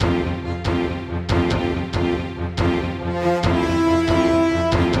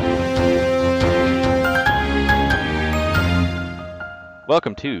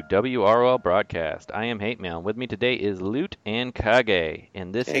Welcome to WROL Broadcast. I am Hate Mail. With me today is Loot and Kage,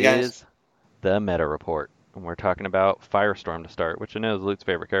 and this Hey guys. is the Meta Report. And we're talking about Firestorm to start, which I know is Loot's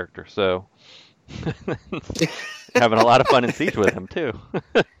favorite character, so having a lot of fun in Siege with him too.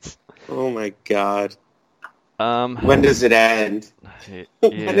 Oh my god. um, When does it end?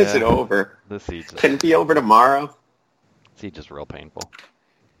 When is it yeah, over? the Siege, Can it be over tomorrow? Siege is real painful.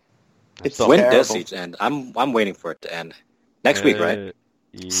 It's So, When terrible. does Siege end? I'm waiting for it to end. Next week, right?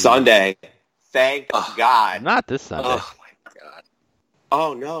 Sunday. Thank Oh. God. Not this Sunday. Oh my god.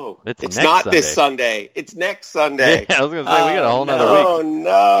 Oh no. It's It's next not Sunday. this Sunday. It's next Sunday. Yeah, I was gonna say we got a whole nother week.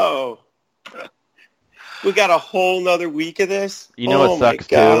 Oh no. We got a whole nother week of this? You know oh what sucks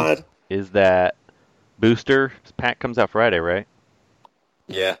my God. too is that Booster pack comes out Friday, right?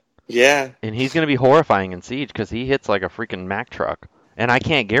 Yeah. Yeah. And he's going to be horrifying in Siege because he hits like a freaking Mack truck, and I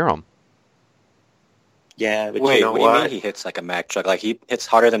can't gear him. Yeah, but Wait, you know what do you mean he hits like a Mack truck? Like he hits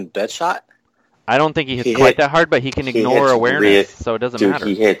harder than Deadshot? I don't think he hits He quite hit- that hard, but he can he ignore hits awareness, so it doesn't Dude, matter.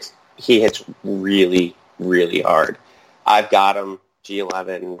 he hits really, really hard. I've got him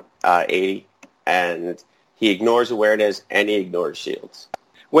G11 80, and he ignores awareness and he ignores shields.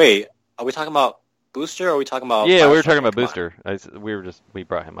 Wait, are we talking about Booster or are we talking about Yeah, we were Firestorm? talking about Come on. Booster. We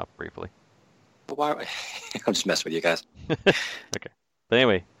brought him up briefly. Why? I'm just messing with you guys. But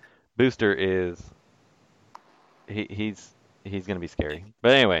anyway, Booster is he's going to be scary.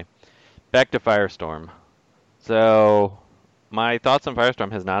 But anyway, back to Firestorm. So my thoughts on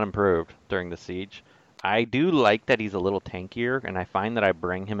Firestorm has not improved during the siege. I do like that he's a little tankier, and I find that I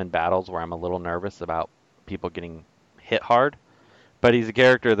bring him in battles where I'm a little nervous about people getting hit hard. But he's a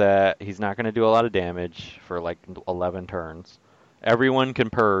character that he's not going to do a lot of damage for like 11 turns. Everyone can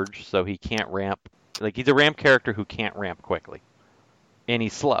purge, so he can't ramp. Like, he's a ramp character who can't ramp quickly. And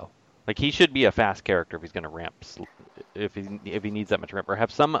he's slow. Like, he should be a fast character if he's going to ramp, if he needs that much ramp, or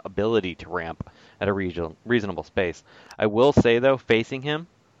have some ability to ramp at a reasonable space. I will say, though, facing him,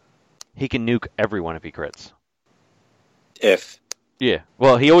 he can nuke everyone if he crits. If. Yeah.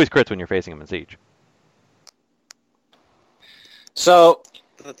 Well, he always crits when you're facing him in Siege. So,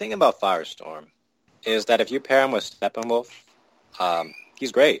 the thing about Firestorm is that if you pair him with Steppenwolf,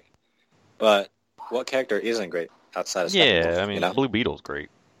 he's great. But what character isn't great outside of Steppenwolf? Yeah, I mean, you know? Blue Beetle's great.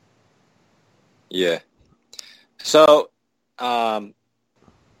 Yeah. So, going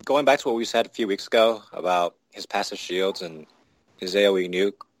back to what we said a few weeks ago about his passive shields and his AoE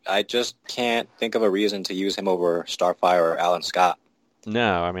nuke, I just can't think of a reason to use him over Starfire or Alan Scott.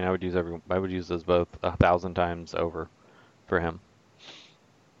 No, I mean, I would use those both 1,000 times over for him.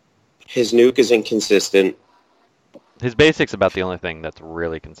 His nuke is inconsistent. His basic's about the only thing that's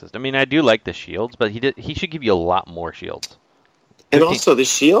really consistent. I mean, I do like the shields, but he should give you a lot more shields. And 15 also, the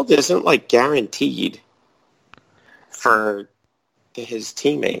shield isn't, like, guaranteed for his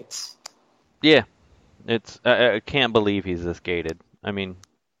teammates. Yeah, it's I can't believe he's this gated. I mean,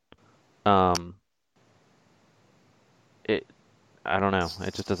 I don't know.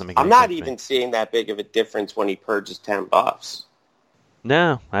 It just doesn't make any I'm not sense to even me. seeing that big of a difference when he purges 10 buffs.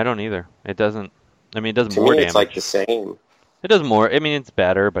 No, I don't either. It doesn't. I mean, it does To more me, damage. it's like the same. It does more. I mean, it's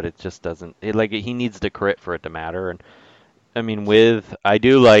better, but it just doesn't. He needs to crit for it to matter. And I mean, I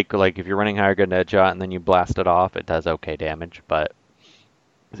do like if you're running higher gun headshot and then you blast it off, it does okay damage. But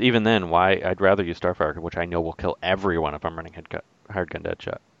even then, why? I'd rather use Starfire, which I know will kill everyone if I'm running higher gun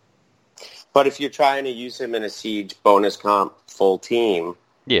deadshot. But if you're trying to use him in a siege bonus comp full team,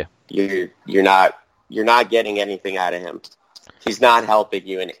 Yeah. you're not getting anything out of him. He's not helping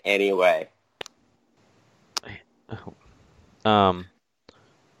you in any way. I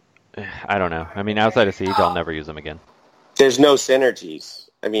don't know. I mean, outside of Siege, I'll never use them again. There's no synergies.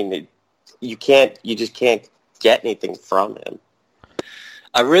 I mean, you just can't get anything from him.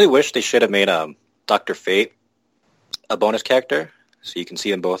 I really wish they should have made Dr. Fate a bonus character, so you can see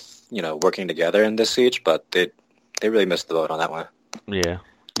them both, working together in this siege, but they really missed the boat on that one. Yeah.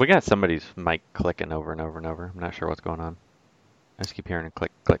 We got somebody's mic clicking over and over and over. I'm not sure what's going on. I just keep hearing it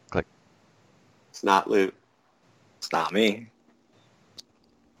click, click, click. It's not loot. It's not me.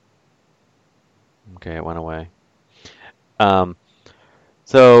 Okay, it went away.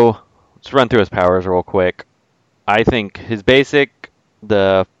 So let's run through his powers real quick. I think his basic,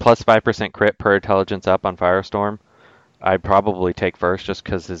 the plus 5% crit per intelligence up on Firestorm, I'd probably take first just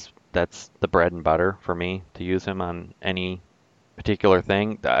because that's the bread and butter for me to use him on any particular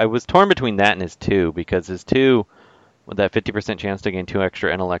thing. I was torn between that and his 2 because his 2, with that 50% chance to gain 2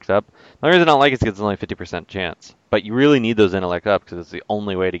 extra intellect up, the only reason I don't like it is because it's only a 50% chance. But you really need those intellect up because it's the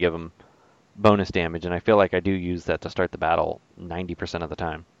only way to give him bonus damage, and I feel like I do use that to start the battle 90% of the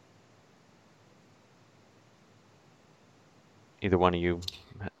time. Either one of you.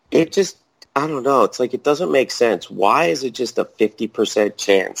 It just, I don't know. It's like it doesn't make sense. Why is it just a 50%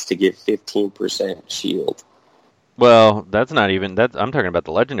 chance to get 15% shield? Well, that's not even. I'm talking about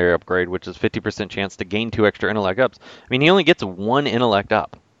the legendary upgrade, which is 50% chance to gain 2 extra intellect ups. I mean, he only gets 1 intellect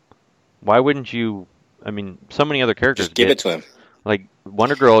up. Why wouldn't you? I mean, so many other characters Just give it to him. Like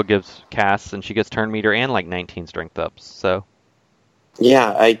Wonder Girl gives casts, and she gets turn meter and like 19 strength ups. So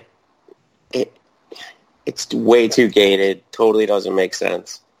Yeah, it's way too gated. Totally doesn't make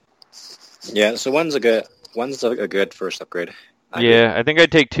sense. Yeah, so one's a good first upgrade. I think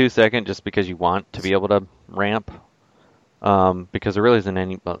I'd take 2 second just because you want to be able to ramp. Because there really isn't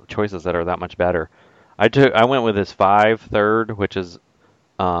any choices that are that much better. I went with his 5 third, which is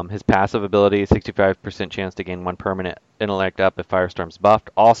his passive ability, 65% chance to gain 1 permanent intellect up if Firestorm's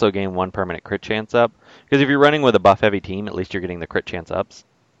buffed. Also gain 1 permanent crit chance up. Because if you're running with a buff heavy team, at least you're getting the crit chance ups.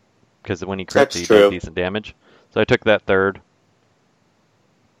 Because when he crits, he does decent damage. So I took that 3rd.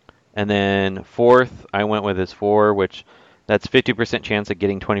 And then 4th, I went with his 4, which that's 50% chance of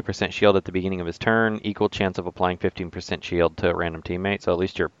getting 20% shield at the beginning of his turn, equal chance of applying 15% shield to a random teammate. So at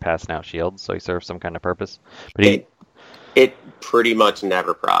least you're passing out shields, so he serves some kind of purpose. But it pretty much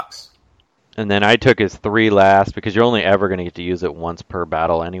never procs. And then I took his 3 last because you're only ever going to get to use it once per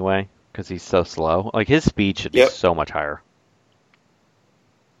battle anyway because he's so slow. Like his speed should be so much higher.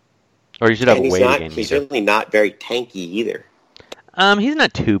 Or you should have a way to gain. He's really not very tanky either. He's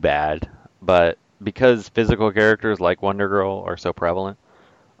not too bad, but because physical characters like Wonder Girl are so prevalent,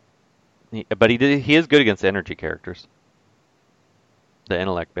 he is good against energy characters. The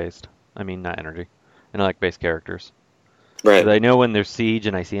intellect-based. I mean, not energy. Intellect-based characters. Right. I know when there's Siege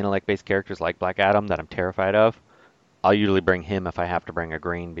and I see intellect-based characters like Black Adam that I'm terrified of, I'll usually bring him if I have to bring a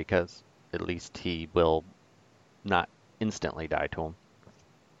green because at least he will not instantly die to him.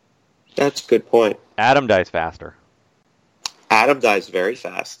 That's a good point. Adam dies faster. Adam dies very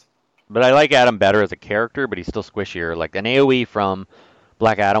fast. But I like Adam better as a character, but he's still squishier. Like an AoE from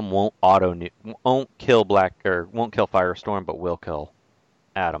Black Adam won't kill Firestorm, but will kill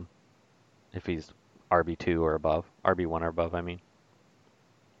Adam if he's RB2 or above, RB1 or above, I mean,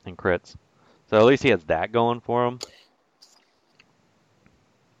 and crits. So at least he has that going for him.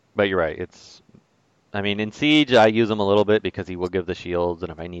 But you're right. In Siege, I use him a little bit because he will give the shields,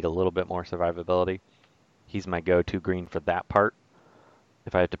 and if I need a little bit more survivability, he's my go-to green for that part.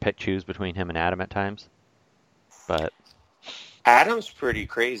 If I have to choose between him and Adam at times. But Adam's pretty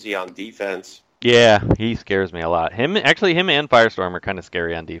crazy on defense. Yeah, he scares me a lot. Him and Firestorm are kind of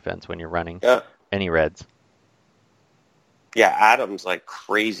scary on defense when you're running any reds. Yeah, Adam's like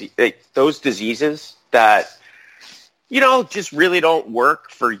crazy. Like, those diseases that, just really don't work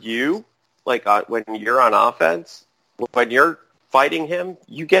for you. Like when you're on offense, when you're fighting him,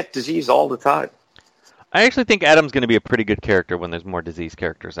 you get disease all the time. I actually think Adam's going to be a pretty good character when there's more disease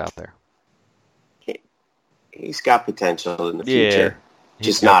characters out there. He's got potential in the future.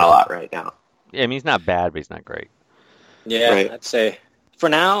 Just not a lot right now. Yeah, I mean, he's not bad, but he's not great. Yeah, right. I'd say for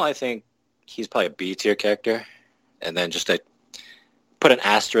now, I think he's probably a B tier character. And then just put an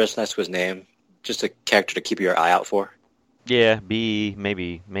asterisk next to his name. Just a character to keep your eye out for. Yeah, B,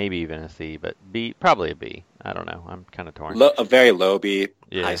 maybe even a C, but B, probably a B. I don't know. I'm kind of torn. A very low B,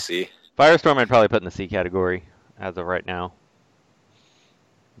 high C. Firestorm I'd probably put in the C category as of right now.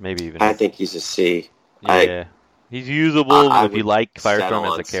 Maybe even. I think he's a C. Yeah, he's usable if you like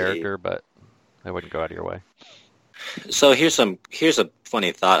Firestorm as a character, but I wouldn't go out of your way. So here's a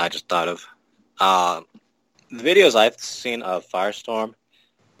funny thought I just thought of. The videos I've seen of Firestorm,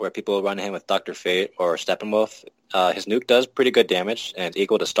 where people run him with Dr. Fate or Steppenwolf, his nuke does pretty good damage, and it's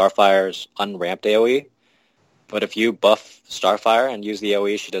equal to Starfire's unramped AoE. But if you buff Starfire and use the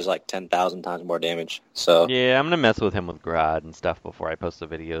AoE, she does like 10,000 times more damage. So yeah, I'm gonna mess with him with Grodd and stuff before I post the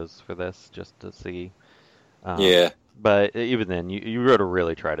videos for this, just to see. But even then, you got to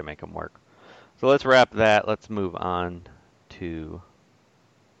really try to make him work. So let's wrap that. Let's move on to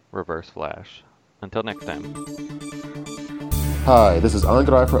Reverse Flash. Until next time. Hi, this is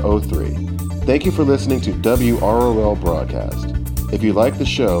Andrai for O3. Thank you for listening to WROL Broadcast. If you like the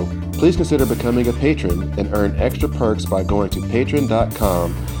show, please consider becoming a patron and earn extra perks by going to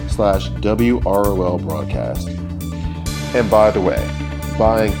patreon.com/WROL Broadcast. And by the way,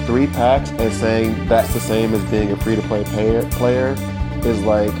 buying 3 packs and saying that's the same as being a free-to-play player is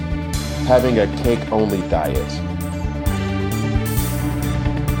like having a cake-only diet.